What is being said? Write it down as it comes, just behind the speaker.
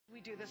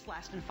Do this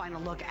last and final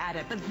look at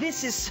it, but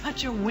this is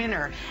such a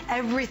winner.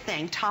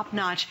 Everything top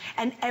notch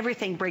and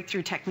everything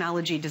breakthrough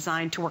technology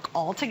designed to work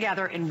all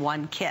together in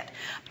one kit.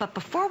 But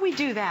before we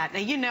do that, now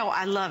you know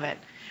I love it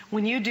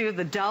when you do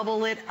the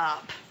double it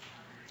up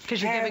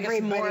because you're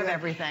giving us more of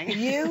everything.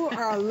 You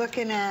are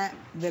looking at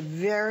the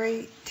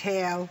very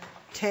tail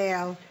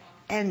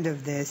end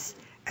of this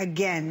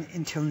again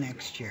until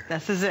next year.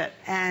 This is it.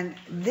 And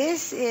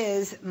this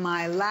is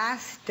my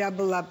last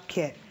double up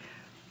kit.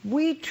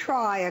 We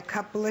try a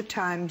couple of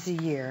times a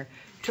year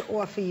to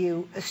offer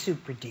you a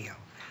super deal.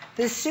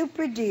 The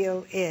super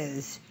deal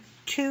is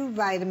 2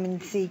 vitamin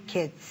C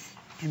kits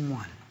in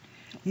one.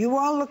 You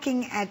are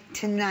looking at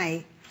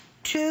tonight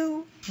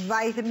 2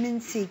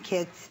 vitamin C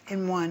kits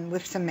in one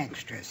with some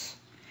extras.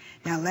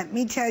 Now let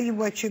me tell you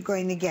what you're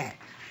going to get.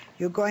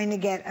 You're going to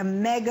get a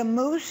Mega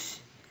Mousse.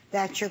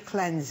 That's your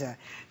cleanser.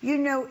 You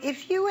know,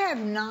 if you have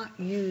not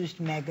used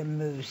Mega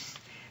Mousse,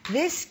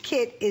 this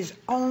kit is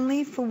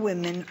only for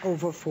women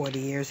over 40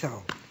 years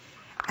old.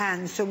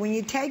 And so when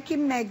you take your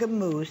Mega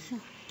Mousse,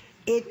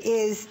 it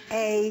is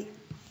a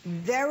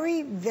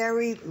very,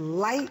 very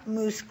light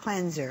mousse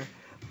cleanser,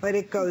 but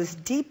it goes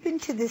deep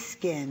into the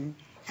skin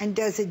and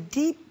does a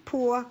deep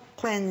pore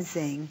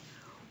cleansing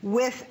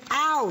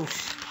without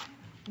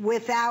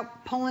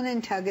pulling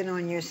and tugging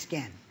on your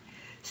skin.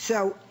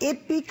 So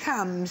it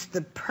becomes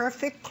the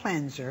perfect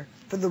cleanser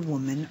for the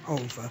woman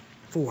over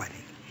 40.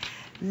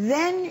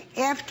 Then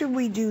after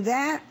we do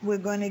that, we're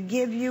going to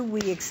give you, we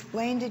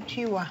explained it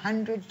to you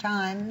 100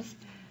 times,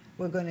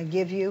 we're going to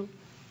give you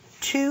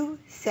 2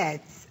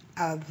 sets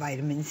of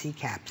vitamin C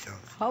capsules.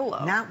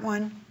 Hello. Not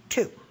 1,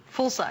 2.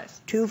 Full size.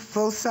 2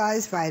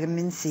 full-size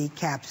vitamin C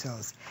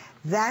capsules.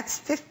 That's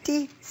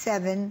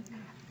 $57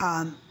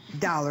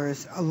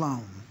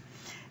 alone.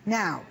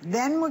 Now,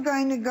 then we're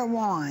going to go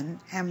on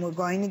and we're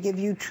going to give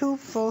you 2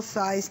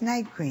 full-size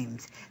night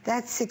creams.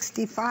 That's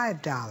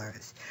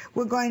 $65.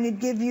 We're going to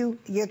give you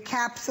your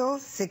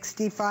capsules,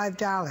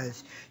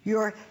 $65.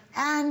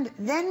 And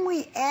then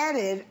we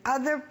added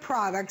other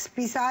products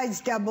besides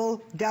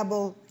double.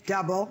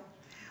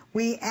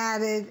 We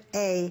added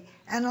an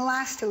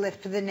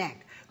Elastilift for the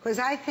neck. Because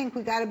I think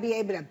we got to be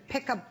able to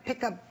pick up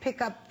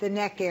the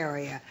neck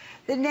area.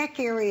 The neck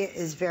area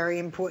is very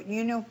important.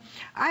 You know,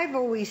 I've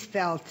always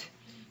felt,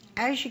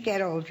 as you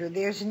get older,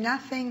 there's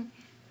nothing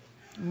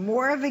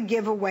more of a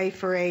giveaway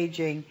for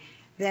aging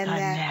than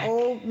that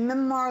old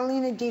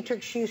Marlene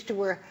Dietrich. She used to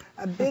wear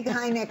a big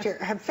high neck.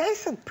 Her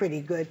face looked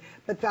pretty good,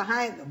 but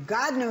behind,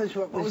 God knows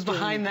what was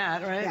behind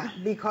that, right? Yeah,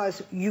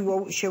 because she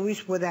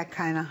always wore that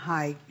kind of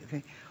high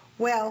thing.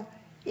 Well,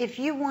 if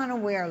you want to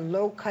wear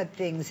low-cut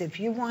things, if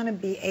you want to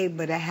be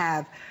able to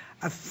have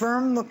a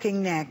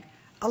firm-looking neck,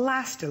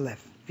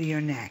 Elastilift for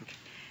your neck.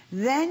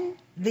 Then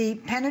the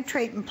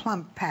Penetrate and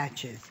Plump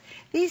patches.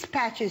 These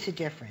patches are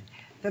different.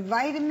 The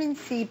vitamin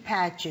C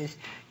patches,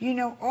 you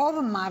know, all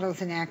the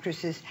models and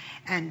actresses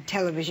and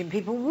television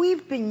people,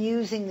 we've been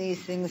using these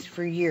things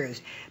for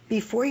years.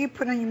 Before you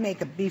put on your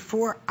makeup,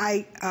 before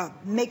I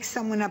make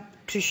someone up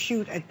to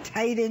shoot a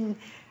tighten,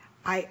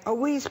 I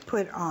always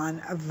put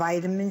on a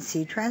vitamin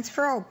C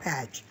transferal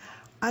patch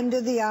under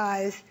the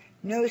eyes,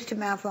 nose to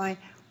mouth line.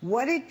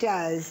 What it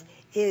does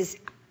is,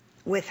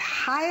 with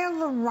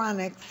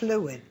hyaluronic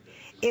fluid,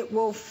 it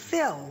will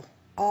fill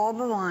all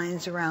the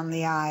lines around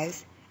the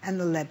eyes and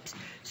the lips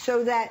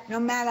so that no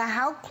matter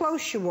how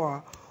close you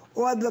are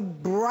or the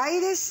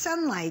brightest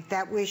sunlight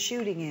that we're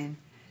shooting in,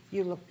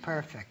 you look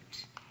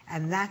perfect.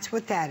 And that's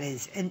what that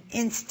is, an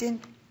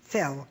instant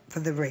fill for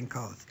the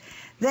wrinkles.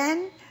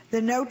 Then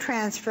the No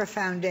Transfer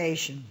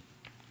Foundation.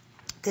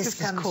 This is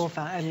cool.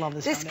 I love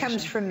this foundation. This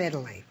comes from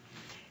Italy.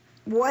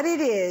 What it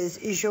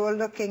is you're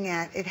looking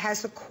at, it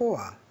has a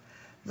core.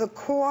 The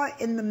core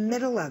in the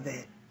middle of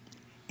it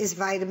is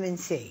vitamin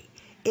C.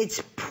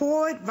 It's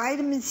poured,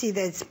 vitamin C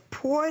that's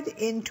poured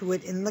into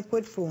it in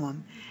liquid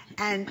form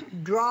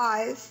and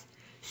dries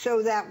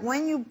so that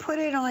when you put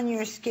it on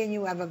your skin,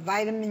 you have a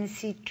vitamin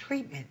C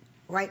treatment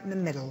right in the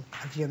middle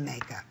of your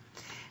makeup.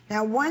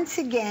 Now, once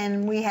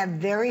again, we have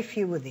very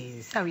few of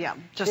these. Oh, yeah,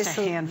 just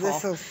a handful.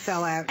 This will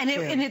sell out, and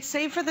it's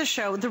saved for the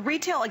show. The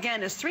retail,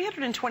 again, is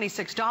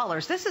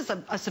 $326. This is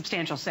a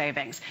substantial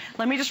savings.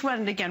 Let me just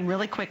run it again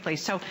really quickly.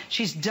 So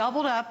she's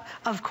doubled up,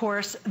 of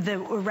course, the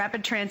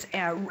Rapid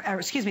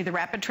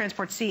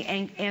Transport C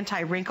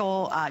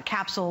anti-wrinkle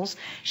capsules.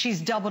 She's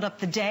doubled up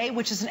the day,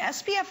 which is an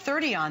SPF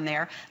 30 on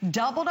there.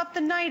 Doubled up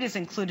the night is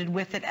included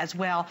with it as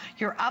well.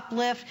 Your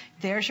uplift,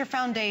 there's your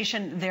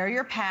foundation, there are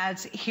your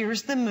pads,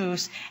 here's the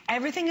mousse.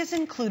 Everything is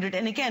included.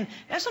 And again,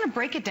 I just want to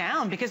break it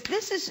down because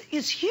this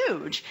is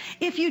huge.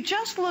 If you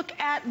just look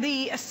at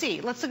the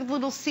C, let's look at the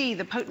little C,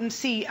 the potent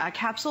C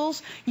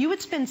capsules, you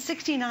would spend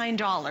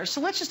 $69.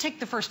 So let's just take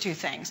the first 2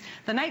 things.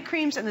 The night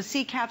creams and the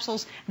C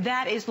capsules,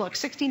 that is, look,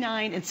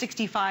 $69 and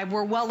 $65.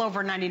 We're well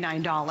over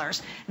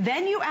 $99.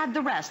 Then you add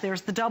the rest.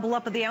 There's the double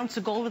up of the ounce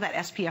of gold with that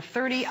SPF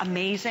 30,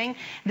 amazing.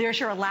 There's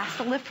your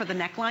Elastilift for the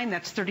neckline,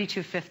 that's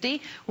 $32.50.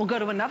 We'll go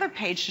to another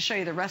page to show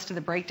you the rest of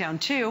the breakdown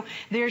too.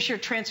 There's your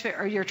transfer,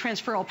 or your your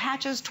transferable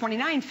patches,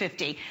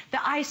 $29.50.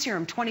 The eye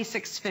serum,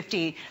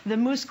 $26.50. The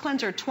mousse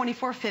cleanser,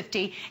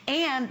 $24.50.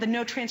 And the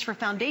no transfer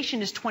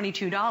foundation is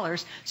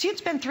 $22. So you'd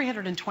spend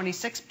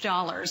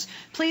 $326.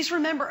 Please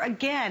remember,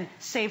 again,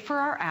 save for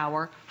our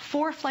hour.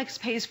 4 flex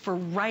pays for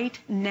right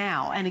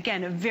now. And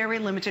again, a very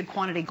limited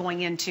quantity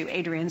going into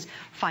Adrienne's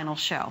final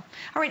show.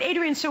 All right,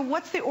 Adrienne, so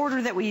what's the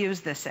order that we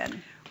use this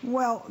in?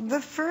 Well,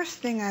 the first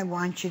thing I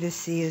want you to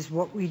see is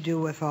what we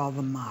do with all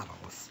the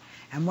models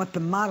and what the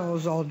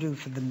models all do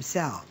for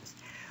themselves.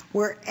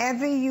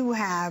 Wherever you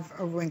have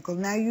a wrinkle,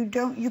 now you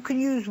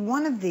can use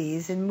one of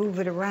these and move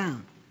it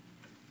around.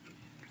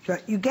 So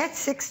you get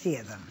 60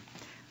 of them.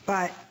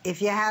 But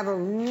if you have a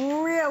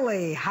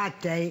really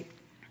hot date,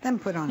 then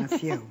put on a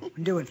few.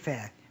 Do it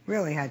fast.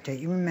 Really hot date.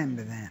 You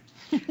remember that.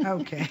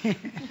 Okay.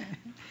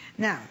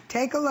 Now,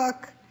 take a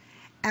look.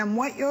 And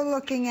what you're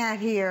looking at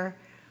here,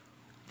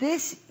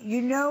 this,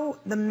 you know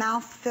the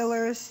mouth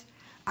fillers?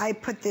 I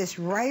put this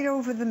right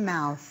over the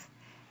mouth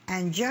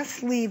and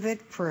just leave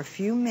it for a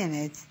few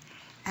minutes.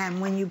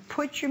 And when you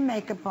put your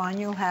makeup on,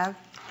 you'll have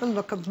the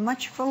look of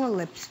much fuller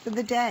lips for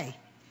the day.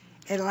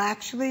 It'll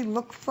actually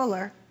look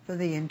fuller for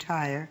the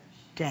entire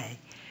day.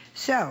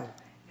 So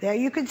there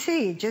you can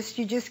see, you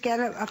just get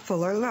a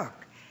fuller look.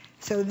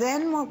 So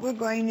then what we're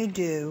going to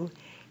do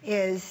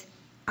is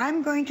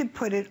I'm going to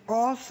put it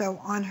also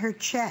on her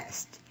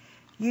chest.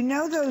 You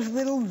know those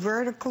little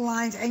vertical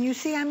lines, and you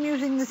see I'm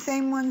using the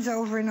same ones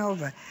over and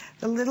over.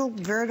 The little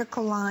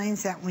vertical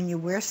lines that when you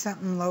wear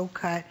something low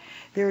cut,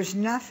 there's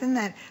nothing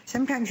that,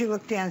 sometimes you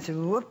look down and say,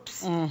 whoops,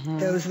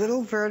 those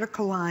little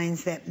vertical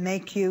lines that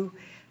make you,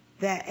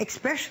 that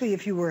especially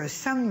if you were a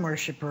sun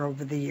worshiper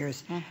over the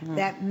years,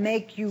 that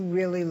make you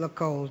really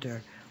look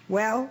older.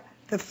 Well,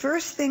 the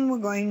first thing we're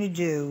going to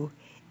do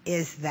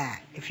is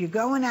that. If you're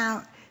going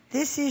out,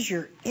 this is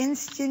your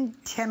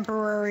instant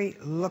temporary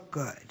look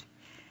good.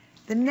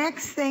 The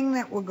next thing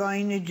that we're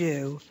going to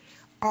do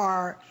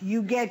are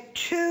you get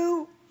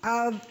 2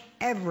 of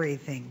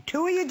everything.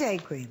 2 of your day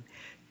cream,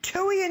 2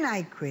 of your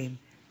night cream,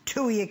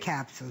 2 of your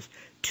capsules,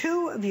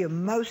 2 of your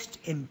most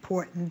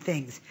important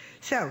things.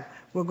 So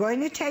we're going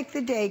to take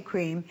the day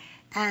cream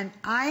and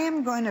I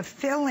am going to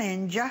fill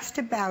in just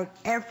about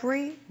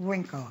every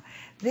wrinkle.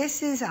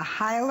 This is a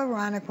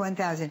Hyaluronic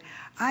 1000.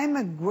 I'm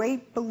a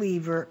great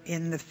believer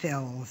in the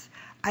fills.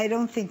 I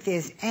don't think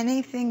there's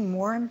anything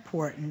more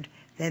important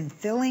than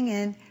filling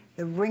in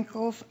the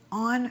wrinkles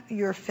on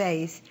your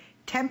face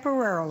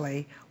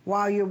temporarily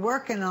while you're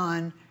working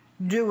on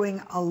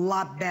doing a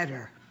lot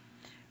better.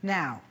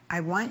 Now,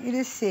 I want you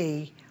to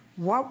see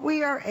what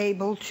we are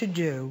able to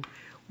do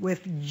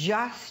with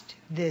just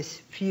this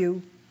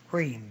few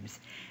creams.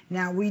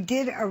 Now, we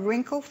did a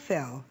wrinkle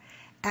fill,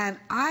 and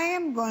I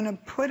am going to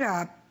put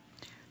up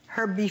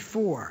her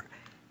before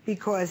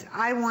because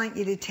I want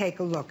you to take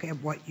a look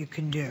at what you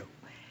can do.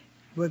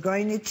 We're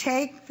going to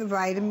take the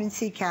vitamin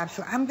C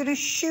capsule. I'm going to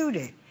shoot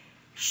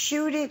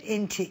it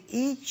into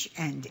each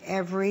and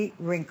every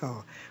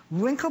wrinkle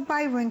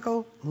by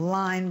wrinkle,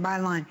 line by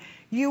line.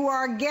 You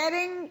are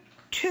getting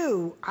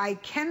to, I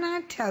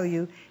cannot tell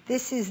you,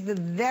 this is the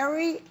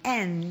very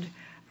end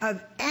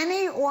of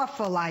any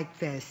offer like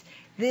this.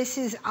 This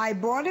is, I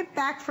brought it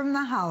back from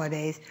the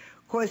holidays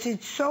because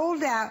it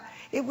sold out.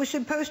 It was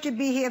supposed to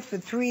be here for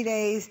 3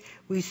 days.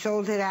 We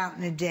sold it out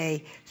in a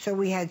day. So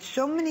we had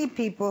so many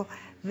people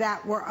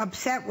that were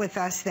upset with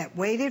us that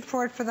waited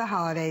for it for the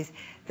holidays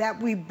that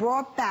we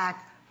brought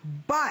back,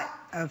 but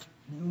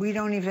we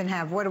don't even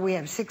have, what do we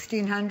have,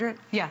 1,600?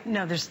 Yeah,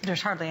 no,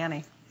 there's hardly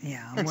any.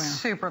 Yeah, it's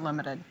super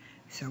limited.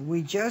 So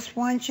we just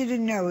want you to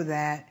know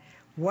that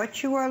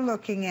what you are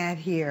looking at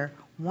here,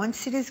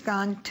 once it is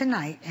gone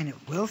tonight, and it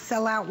will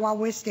sell out while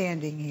we're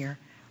standing here,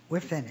 we're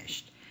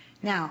finished.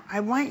 Now, I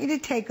want you to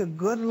take a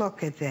good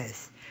look at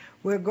this.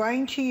 We're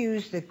going to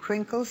use the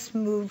Crinkle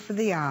Smooth for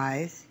the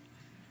eyes.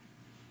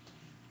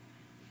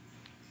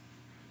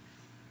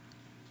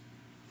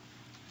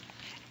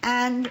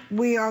 And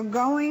we are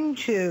going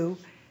to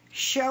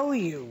show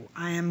you,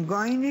 I am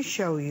going to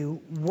show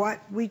you what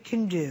we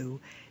can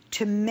do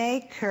to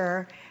make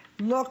her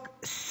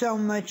look so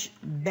much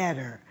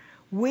better.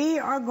 We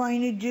are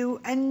going to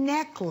do a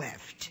neck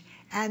lift.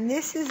 And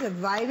this is a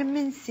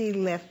vitamin C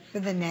lift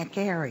for the neck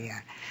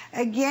area.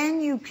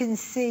 Again, you can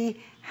see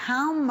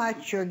how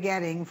much you're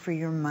getting for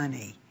your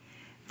money.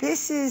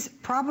 This is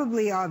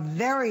probably our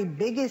very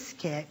biggest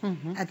kit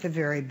at the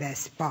very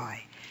best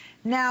buy.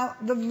 Now,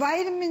 the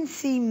vitamin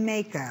C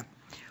makeup,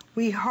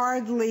 we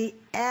hardly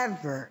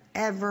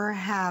ever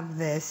have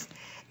this.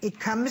 It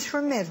comes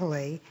from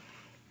Italy.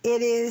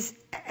 It is,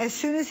 as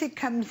soon as it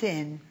comes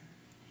in,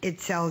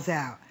 it sells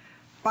out.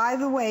 By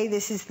the way,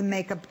 this is the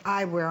makeup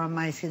I wear on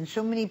my skin.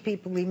 So many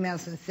people email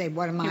us and say,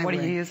 what am I wearing? What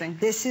are you using?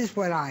 This is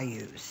what I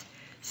use.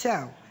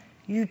 So,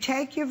 you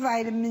take your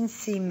vitamin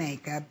C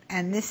makeup,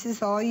 and this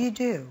is all you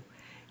do.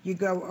 You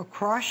go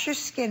across your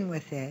skin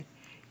with it.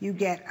 You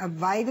get a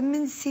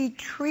vitamin C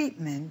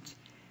treatment.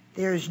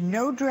 There's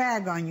no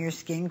drag on your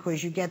skin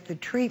because you get the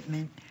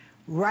treatment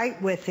right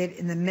with it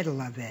in the middle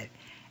of it.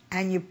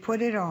 And you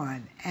put it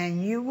on,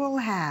 and you will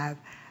have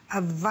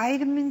of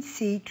vitamin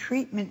C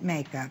treatment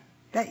makeup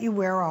that you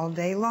wear all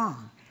day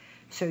long.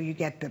 So you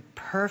get the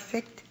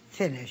perfect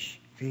finish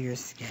for your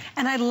skin.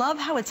 And I love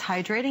how it's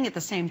hydrating at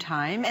the same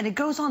time, and it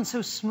goes on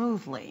so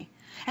smoothly.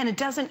 And it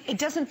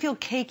doesn't feel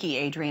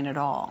cakey, Adrienne, at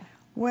all.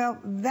 Well,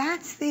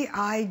 that's the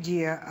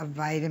idea of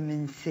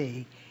vitamin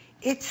C.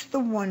 It's the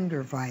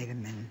wonder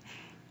vitamin.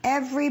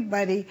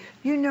 Everybody,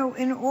 you know,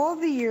 in all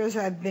the years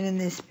I've been in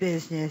this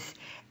business,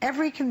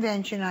 every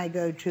convention I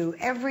go to,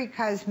 every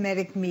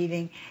cosmetic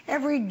meeting,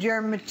 every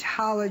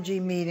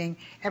dermatology meeting,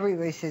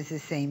 everybody says the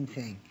same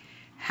thing.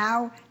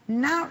 How,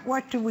 not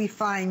what do we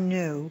find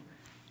new,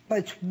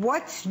 but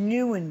what's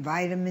new in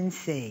vitamin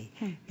C,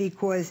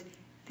 because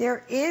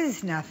there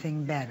is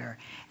nothing better.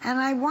 And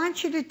I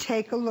want you to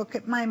take a look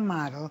at my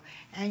model,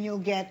 and you'll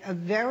get a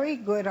very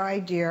good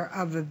idea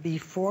of a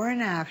before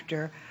and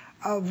after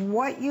of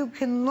what you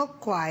can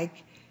look like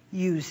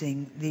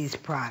using these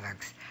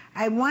products.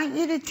 I want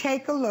you to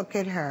take a look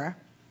at her,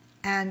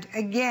 and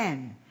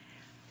again,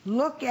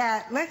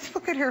 let's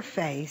look at her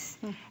face,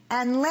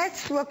 and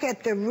let's look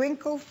at the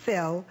wrinkle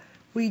fill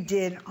we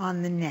did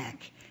on the neck.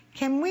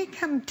 Can we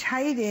come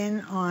tight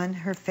in on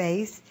her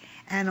face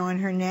and on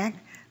her neck?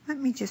 Let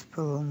me just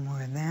put a little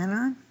more of that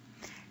on.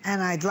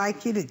 And I'd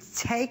like you to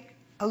take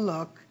a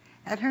look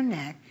at her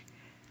neck.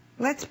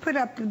 Let's put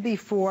up the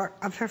before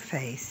of her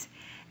face.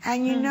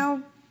 And you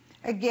know,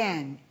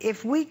 again,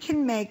 if we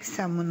can make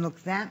someone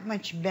look that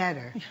much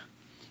better,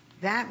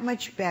 that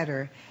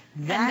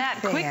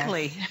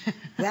quickly,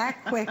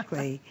 that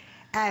quickly,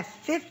 at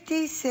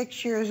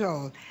 56 years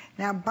old.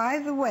 Now, by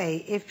the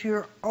way, if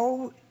you're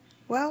old,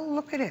 well,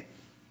 look at it.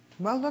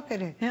 Well, look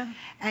at it. Yeah.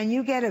 And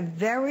you get a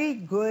very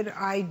good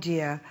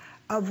idea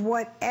of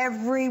what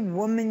every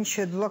woman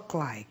should look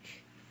like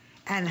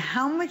and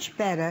how much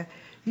better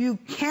you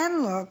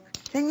can look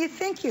than you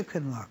think you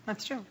can look.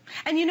 That's true.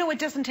 And you know, it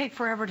doesn't take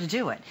forever to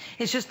do it.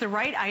 It's just the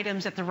right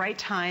items at the right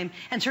time,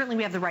 and certainly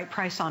we have the right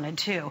price on it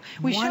too.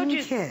 We showed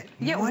you. Kit.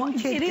 Yeah, one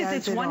kit.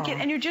 It's one kit,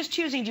 and you're just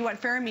choosing. Do you want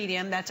fair or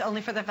medium? That's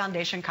only for the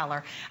foundation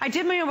color. I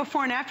did my own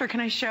before and after. Can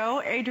I show,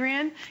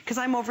 Adrienne? Because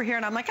I'm over here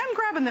and I'm like, I'm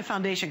grabbing the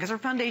foundation because her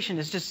foundation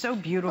is just so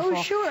beautiful.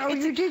 Oh, sure. Oh,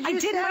 you did. I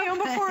did my own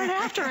before and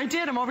after. I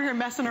did. I'm over here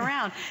messing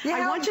around.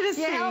 I want you to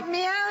see. Help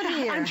me out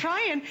here. I'm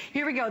trying.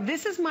 Here we go.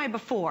 This is my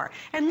before,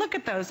 and look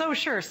at those. Oh,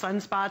 sure,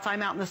 sunspots.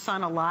 I'm out in the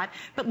sun a lot.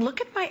 But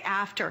look at my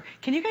after.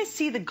 Can you guys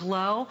see the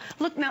glow?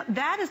 Look, now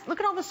look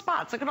at all the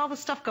spots. Look at all the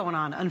stuff going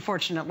on,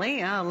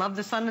 unfortunately. I love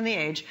the sun and the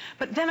age.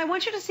 But then I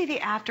want you to see the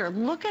after.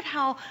 Look at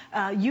how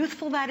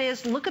youthful that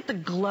is. Look at the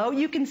glow.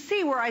 You can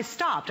see where I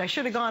stopped. I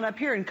should have gone up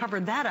here and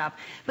covered that up.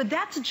 But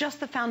that's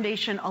just the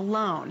foundation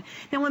alone.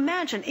 Now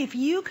imagine if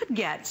you could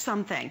get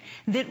something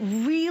that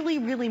really,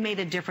 really made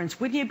a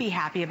difference. Wouldn't you be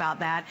happy about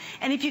that?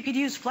 And if you could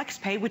use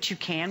FlexPay, which you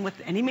can with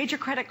any major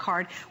credit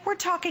card, we're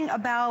talking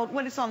about,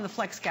 what is on the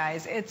Flex,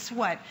 guys? It's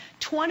what?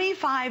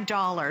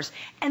 $25.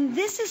 And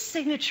this is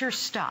signature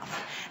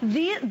stuff.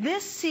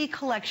 This C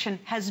collection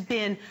has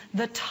been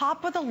the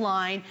top of the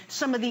line,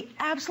 some of the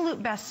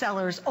absolute best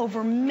sellers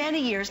over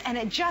many years, and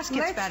it just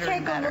gets better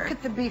and better. Let's take a look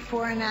at the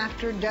before and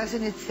after.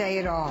 Doesn't it say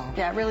it all?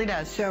 Yeah, it really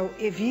does. So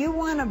if you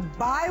want to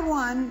buy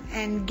one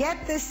and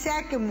get the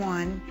second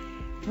one,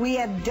 we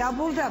have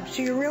doubled up.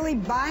 So you're really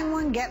buying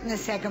one, getting the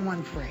second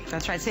one free.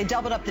 That's right. Say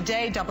doubled up the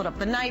day, doubled up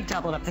the night,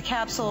 doubled up the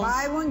capsules.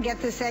 Buy one, get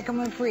the second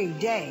one free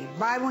day.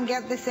 Buy one,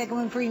 get the second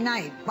one free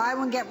night. Buy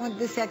one, get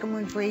the second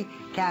one free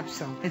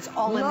capsule. It's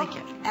all in the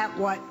kit. Look at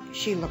what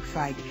she looks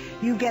like.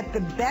 You get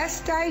the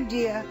best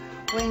idea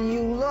when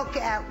you look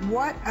at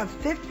what a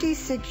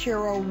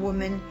 56-year-old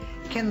woman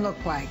can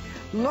look like.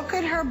 Look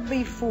at her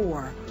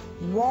before.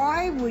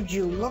 Why would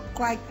you look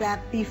like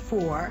that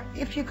before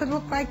if you could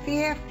look like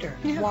the after?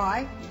 Yeah.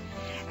 Why?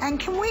 And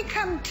can we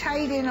come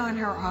tight in on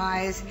her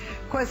eyes?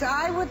 Because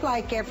I would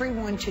like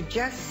everyone to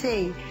just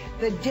see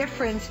the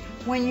difference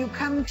when you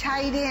come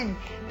tight in,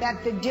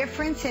 that the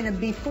difference in a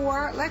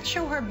before, let's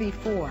show her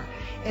before,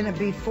 in a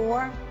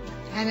before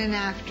and an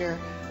after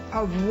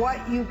of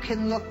what you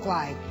can look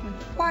like.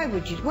 Why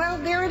would you? Well,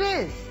 there it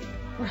is.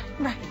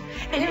 Right.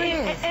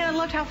 And I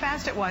loved how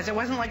fast it was. It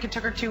wasn't like it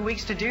took her 2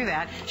 weeks to do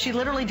that. She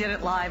literally did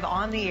it live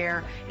on the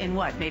air in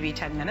what, maybe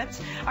 10 minutes?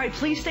 All right,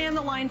 please stay on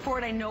the line for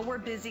it. I know we're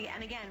busy.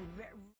 And again,